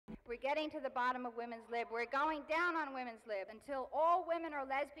getting to the bottom of women's lib. We're going down on women's lib. Until all women are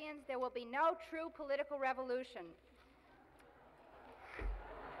lesbians, there will be no true political revolution.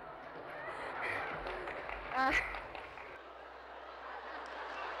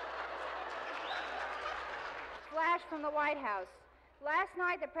 Flash from the White House. Last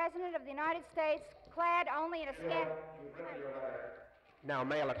night, the President of the United States, clad only in a skin... Now,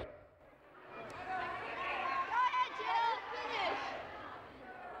 mail it. Go ahead, Jill. Finish.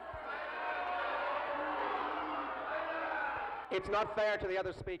 It's not fair to the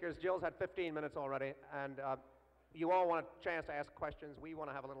other speakers. Jill's had 15 minutes already, and you all want a chance to ask questions. We want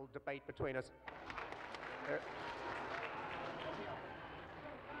to have a little debate between us.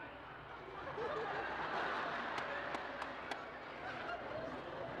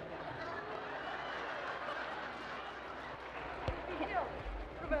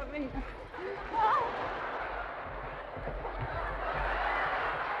 What about me?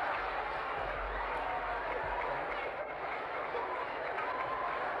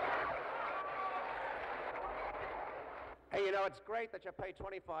 Hey, you know, it's great that you pay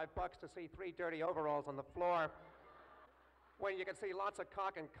 $25 to see 3 dirty overalls on the floor when you can see lots of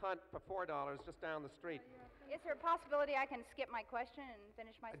cock and cunt for $4 just down the street. Is there a possibility I can skip my question and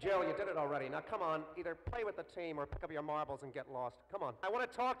finish my Jill, statement? you did it already. Now, come on. Either play with the team or pick up your marbles and get lost. Come on. I want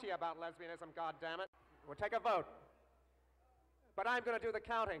to talk to you about lesbianism, goddammit. We'll take a vote. But I'm going to do the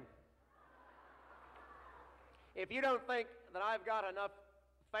counting. If you don't think that I've got enough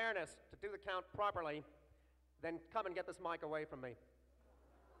fairness to do the count properly, then come and get this mic away from me.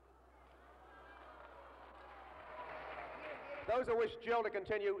 Those who wish Jill to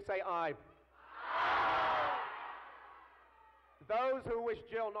continue, say aye. Aye. Those who wish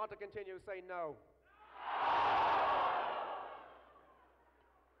Jill not to continue, say no.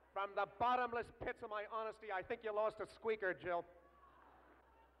 From the bottomless pits of my honesty, I think you lost a squeaker, Jill.